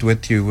at that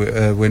with you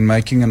when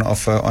making an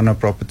offer on a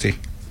property.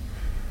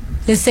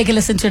 Let's take a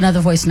listen to another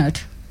voice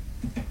note.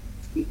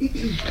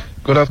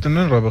 Good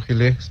afternoon,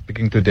 Rabachile,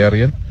 speaking to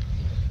Darian.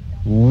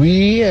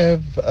 We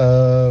have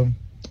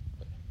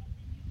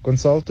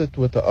consulted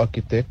with the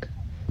architect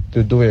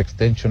to do an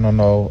extension on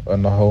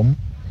our home.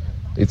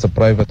 It's a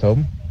private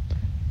home.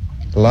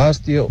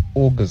 Last year,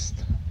 August,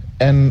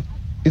 and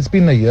it's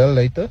been a year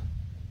later,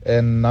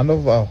 and none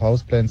of our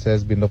house plans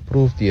has been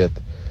approved yet.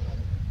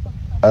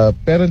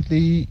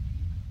 Apparently,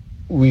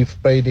 we've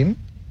paid him,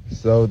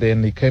 so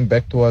then he came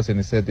back to us and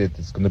he said that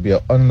it's going to be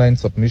an online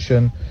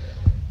submission.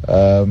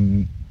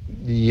 So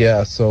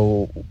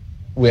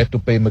we had to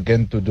pay him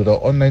again to do the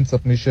online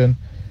submission,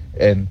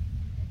 and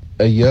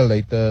a year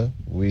later,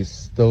 we're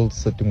still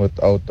sitting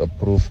without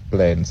approved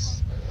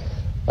plans.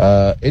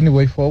 Any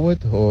way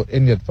forward or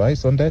any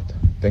advice on that?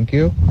 Thank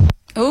you.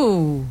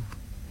 Oh,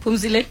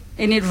 Pumzile,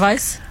 any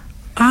advice?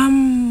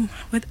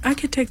 With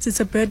architects, it's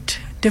a bit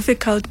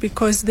difficult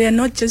because they are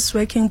not just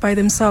working by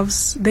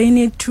themselves. They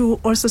need to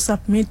also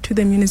submit to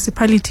the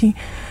municipality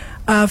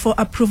for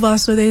approval.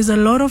 So there's a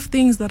lot of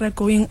things that are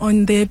going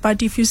on there.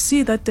 But if you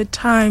see that the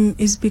time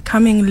is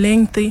becoming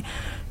lengthy,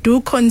 do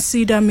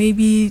consider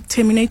maybe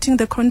terminating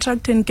the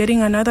contract and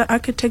getting another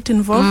architect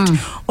involved,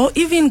 or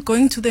even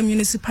going to the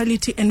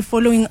municipality and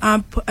following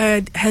up.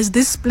 Has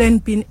this plan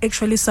been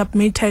actually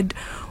submitted?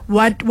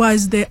 What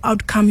was the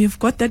outcome? You've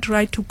got that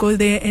right to go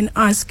there and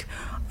ask.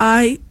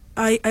 I'm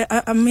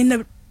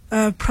in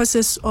a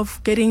process of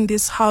getting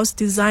this house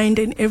designed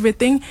and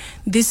everything.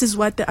 This is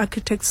what the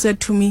architect said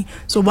to me.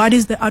 So what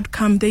is the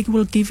outcome? They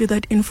will give you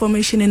that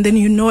information, and then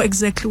you know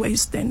exactly where you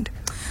stand.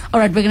 All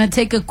right, we're going to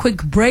take a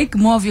quick break.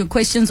 More of your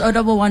questions,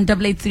 011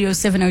 883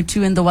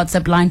 0702, and the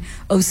WhatsApp line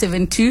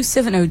 072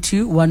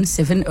 702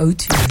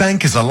 1702.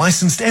 Bank is a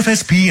licensed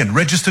FSP and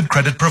registered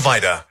credit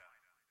provider.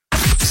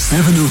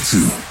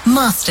 702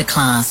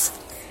 Masterclass.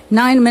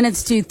 9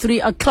 minutes to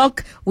 3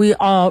 o'clock. We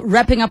are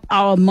wrapping up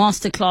our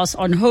masterclass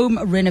on home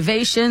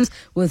renovations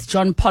with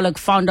John Pollock,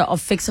 founder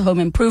of Fixer Home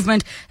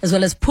Improvement, as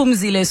well as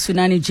Pumzile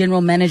Sunani, general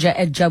manager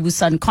at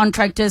Jabusan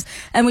Contractors.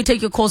 And we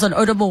take your calls on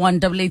 011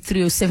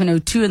 883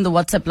 0702 and the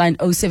WhatsApp line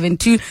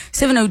 072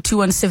 702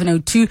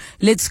 1702.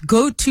 Let's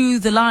go to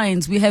the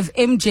lines. We have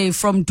MJ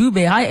from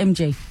Dube. Hi,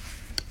 MJ.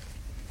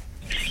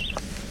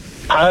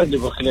 Hi,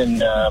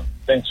 Libuklin.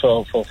 Thanks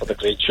for the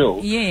great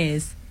show.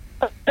 Yes.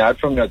 Out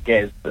from your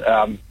guest,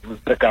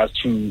 with regards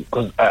to,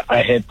 because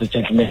I heard the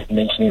gentleman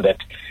mentioning that,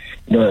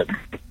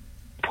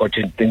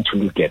 important thing to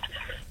look at.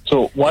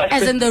 So what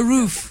as in the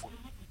roof?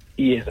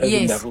 Yes, as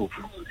in the roof.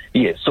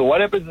 Yes. So what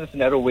happens in a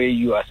scenario where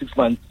you are 6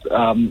 months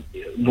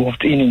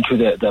moved into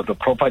the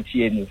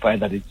property and you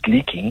find that it's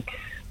leaking,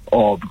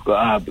 or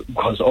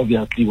because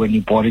obviously when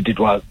you bought it, it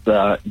was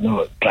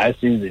dry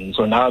season.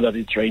 So now that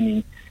it's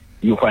raining,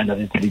 you find that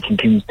it's leaking.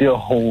 Can you still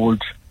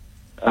hold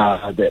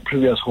the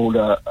previous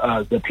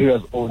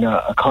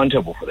owner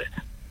accountable for that?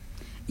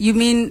 You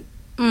mean,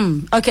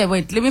 okay,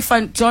 wait, let me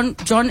find,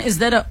 John, is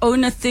that an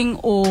owner thing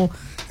or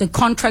the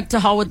contractor?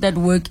 How would that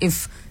work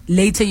if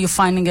later you're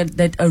finding it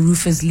that a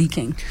roof is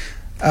leaking?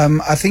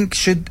 I think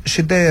should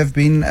there have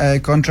been a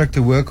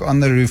contractor work on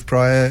the roof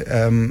prior,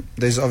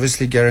 there's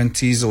obviously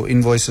guarantees or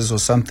invoices or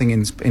something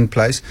in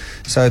place.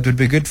 So it would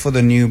be good for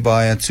the new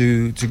buyer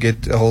to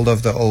get a hold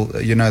of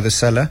the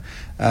seller,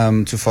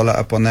 to follow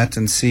up on that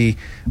and see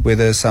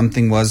whether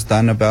something was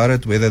done about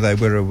it, whether they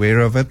were aware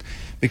of it.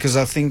 Because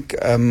I think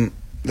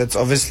that's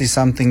obviously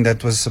something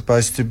that was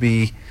supposed to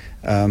be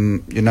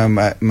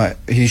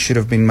he should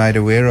have been made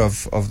aware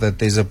of that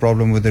there's a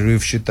problem with the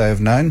roof, should they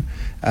have known.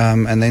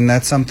 And then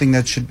that's something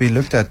that should be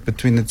looked at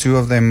between the two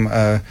of them,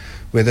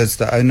 whether it's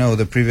the owner or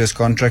the previous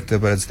contractor,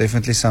 but it's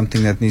definitely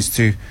something that needs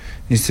to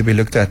be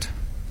looked at.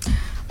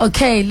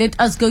 Okay, let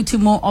us go to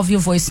more of your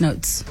voice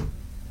notes.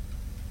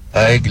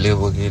 Hi,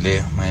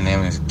 Glebogile. My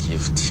name is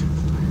Gift.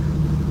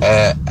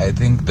 I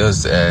think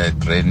those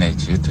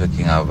drainage you're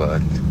talking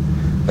about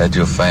that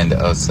you find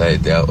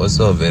outside, they are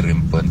also very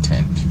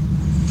important.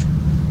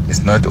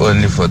 It's not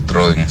only for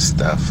throwing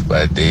stuff,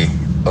 but they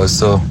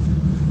also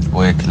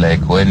work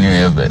like when you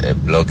have a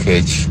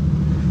blockage,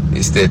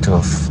 instead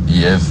of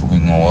you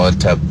having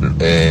water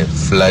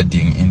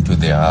flooding into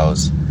the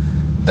house.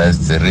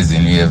 That's the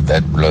reason you have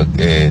that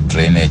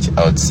drainage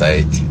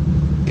outside.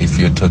 If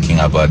you're talking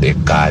about a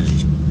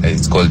gully,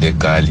 it's called a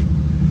gully,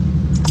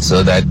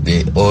 so that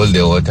all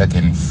the water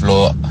can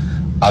flow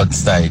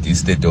outside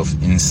instead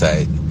of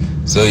inside.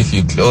 So if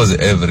you close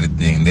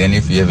everything, then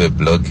if you have a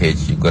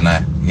blockage, you're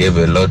gonna have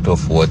a lot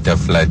of water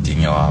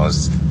flooding your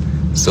house.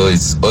 So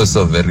it's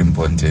also very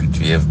important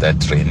to have that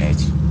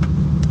drainage.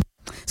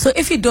 So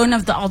if you don't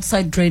have the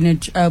outside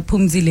drainage,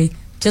 Phumzile,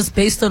 just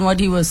based on what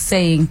he was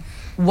saying,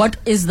 what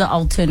is the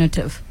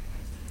alternative?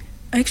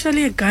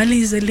 Actually, a gully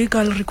is a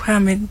legal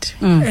requirement,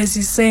 as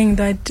he's saying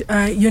that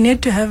you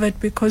need to have it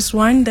because,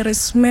 one, there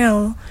is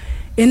smell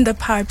in the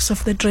pipes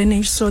of the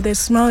drainage, so the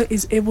smell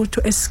is able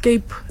to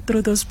escape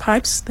through those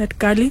pipes, that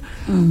gully,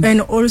 and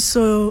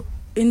also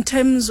in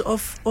terms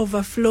of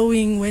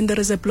overflowing when there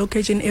is a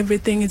blockage and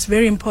everything, it's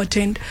very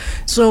important.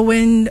 So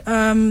when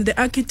the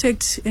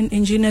architects and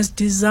engineers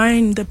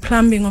design the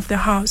plumbing of the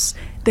house,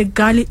 the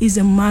gully is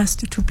a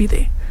must to be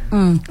there.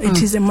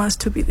 It is a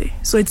must to be there.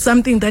 So it's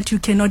something that you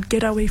cannot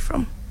get away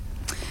from.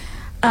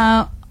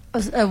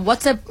 A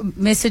WhatsApp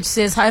message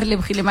says, "Hi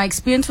Relebogile, my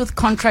experience with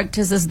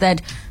contractors is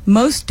that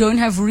most don't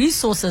have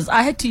resources.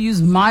 I had to use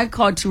my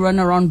car to run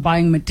around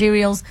buying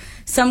materials.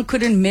 Some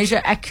couldn't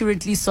measure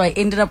accurately, so I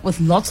ended up with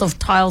lots of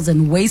tiles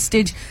and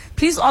wastage.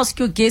 Please ask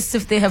your guests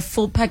if they have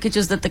full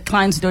packages that the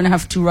clients don't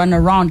have to run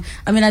around."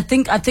 I mean, I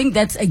think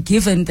that's a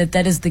given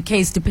that is the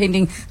case,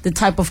 depending the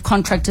type of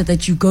contractor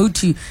that you go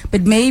to.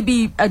 But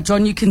maybe,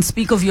 John, you can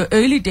speak of your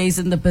early days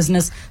in the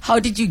business. How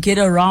did you get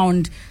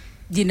around,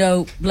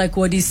 like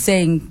what he's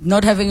saying,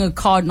 not having a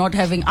card,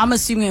 I'm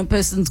assuming a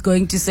person's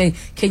going to say,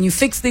 can you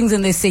fix things?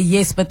 And they say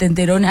yes, but then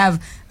they don't have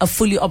a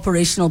fully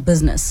operational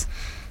business.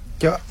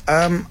 Yeah,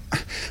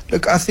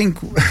 look, I think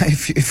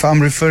if I'm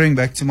referring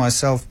back to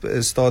myself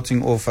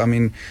starting off, I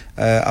mean,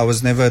 I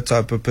was never a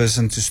type of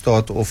person to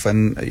start off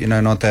and,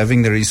 not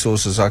having the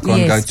resources. I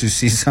can't go to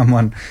see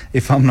someone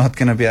if I'm not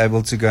going to be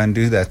able to go and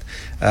do that.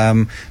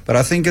 But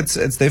I think it's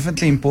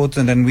definitely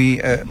important, and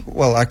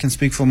I can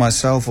speak for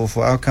myself or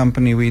for our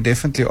company, we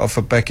definitely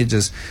offer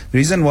packages. The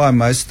reason why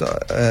most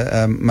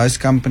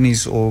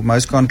companies or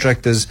most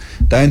contractors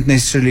don't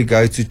necessarily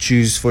go to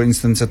choose, for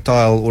instance, a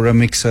tile or a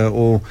mixer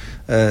or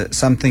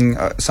something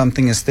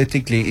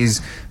aesthetically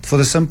is for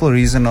the simple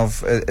reason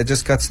of it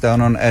just cuts down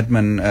on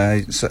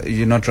admin. So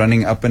you're not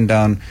running up and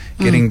down,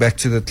 getting back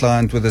to the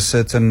client with a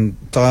certain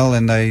tile,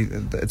 and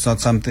it's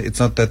not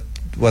that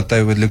what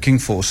they were looking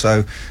for.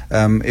 So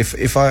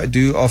if I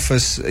do offer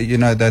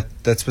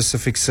that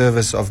specific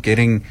service of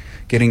getting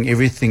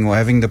everything or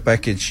having the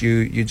package,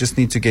 you just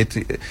need to get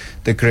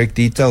the correct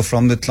detail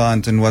from the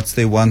client and what's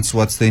their wants,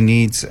 what's their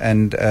needs,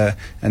 and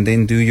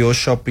then do your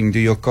shopping, do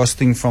your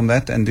costing from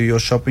that, and do your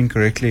shopping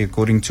correctly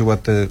according to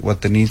what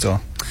the needs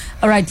are.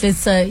 All right,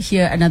 let's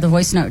hear another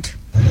voice note.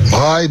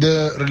 Hi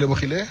there,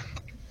 Relebogile.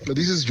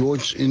 This is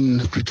George in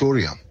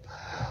Pretoria.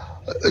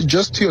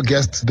 Just to your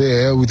guests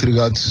there with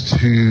regards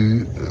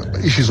to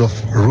issues of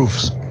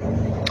roofs.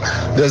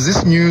 There's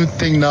this new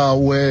thing now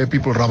where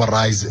people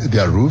rubberize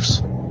their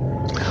roofs.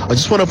 I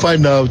just want to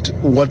find out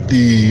what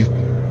the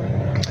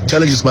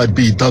challenges might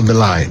be down the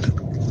line.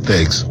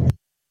 Thanks.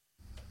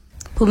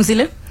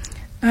 Phumzile?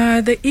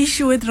 The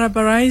issue with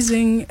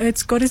rubberizing,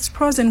 it's got its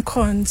pros and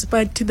cons,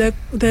 but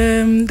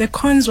the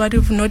cons, what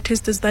we've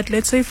noticed is that,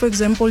 let's say, for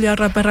example, you're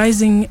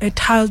rubberizing a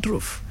tiled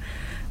roof.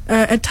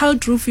 A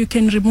tiled roof, you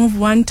can remove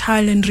one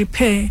tile and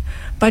repair,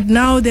 but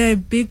now there are a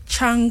big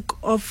chunk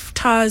of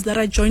tiles that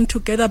are joined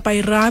together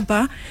by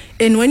rubber,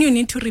 and when you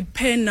need to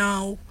repair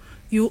now,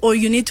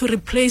 you need to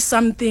replace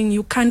something,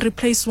 you can't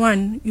replace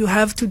one, you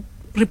have to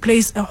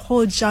replace a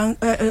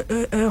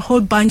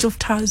whole bunch of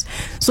tiles.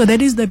 So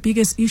that is the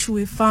biggest issue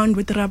we found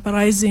with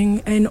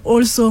rubberizing, and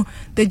also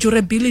the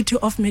durability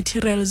of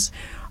materials.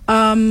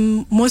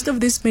 Most of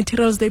these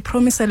materials, they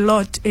promise a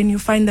lot, and you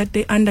find that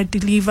they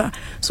under-deliver.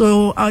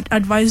 So I'd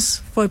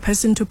advise for a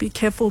person to be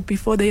careful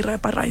before they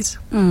rubberize.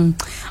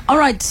 All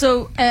right,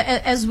 so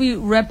as we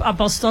wrap up,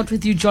 I'll start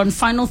with you, John.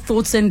 Final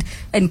thoughts and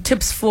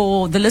tips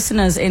for the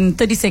listeners in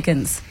 30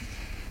 seconds.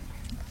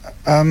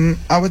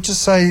 I would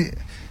just say,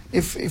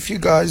 if you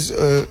guys...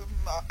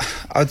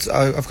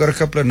 I've got a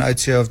couple of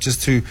notes here of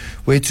just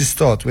where to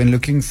start when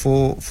looking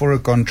for a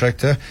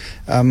contractor.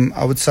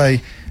 I would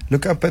say,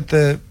 look up at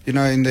the,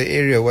 in the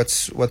area,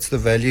 what's the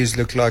values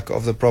look like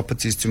of the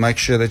properties to make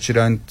sure that you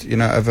don't,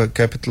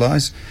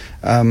 overcapitalize.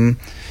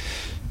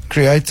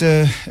 Create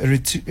a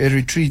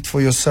retreat for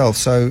yourself.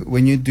 So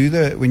when you do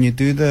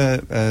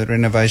the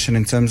renovation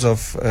in terms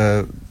of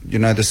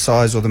the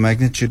size or the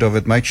magnitude of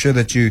it, make sure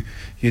that you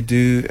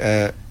do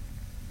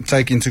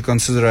take into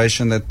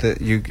consideration that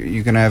you're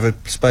going to have a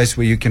space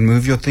where you can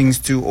move your things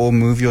to or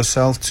move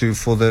yourself to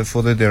for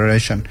the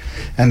duration.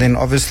 And then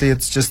obviously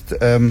it's just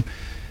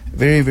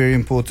very, very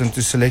important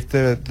to select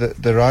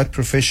the right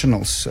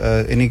professionals.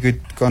 Any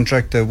good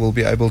contractor will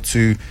be able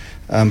to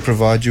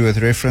provide you with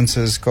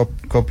references,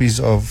 copies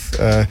of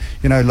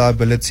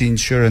liability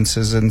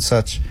insurances and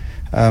such.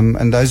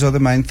 And those are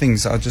the main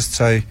things. I'll just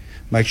say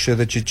make sure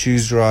that you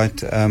choose right,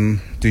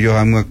 do your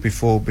homework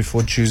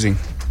before choosing.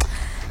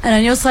 And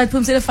on your side,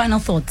 Pumzile, final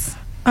thoughts?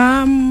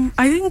 I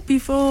think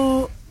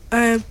before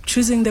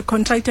choosing the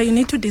contractor, you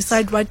need to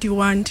decide what you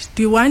want.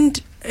 Do you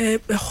want a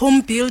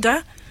home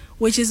builder,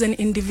 which is an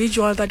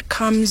individual that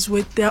comes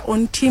with their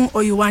own team,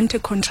 or you want a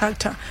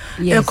contractor?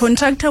 Yes. A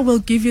contractor will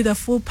give you the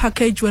full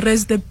package,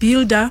 whereas the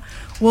builder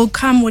will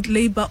come with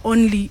labor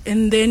only,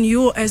 and then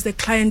you as the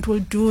client will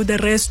do the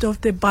rest of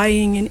the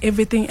buying and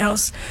everything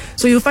else.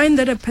 So you find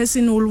that a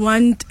person will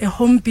want a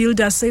home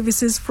builder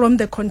services from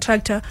the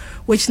contractor,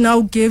 which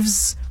now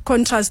gives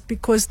contrast,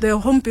 because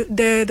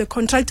the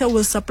contractor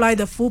will supply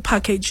the full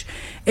package,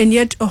 and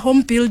yet a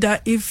home builder,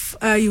 if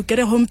you get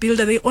a home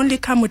builder, they only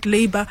come with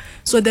labor,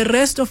 so the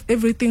rest of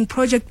everything,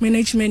 project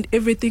management,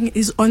 everything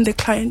is on the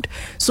client.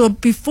 So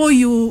before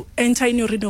you enter in your renovation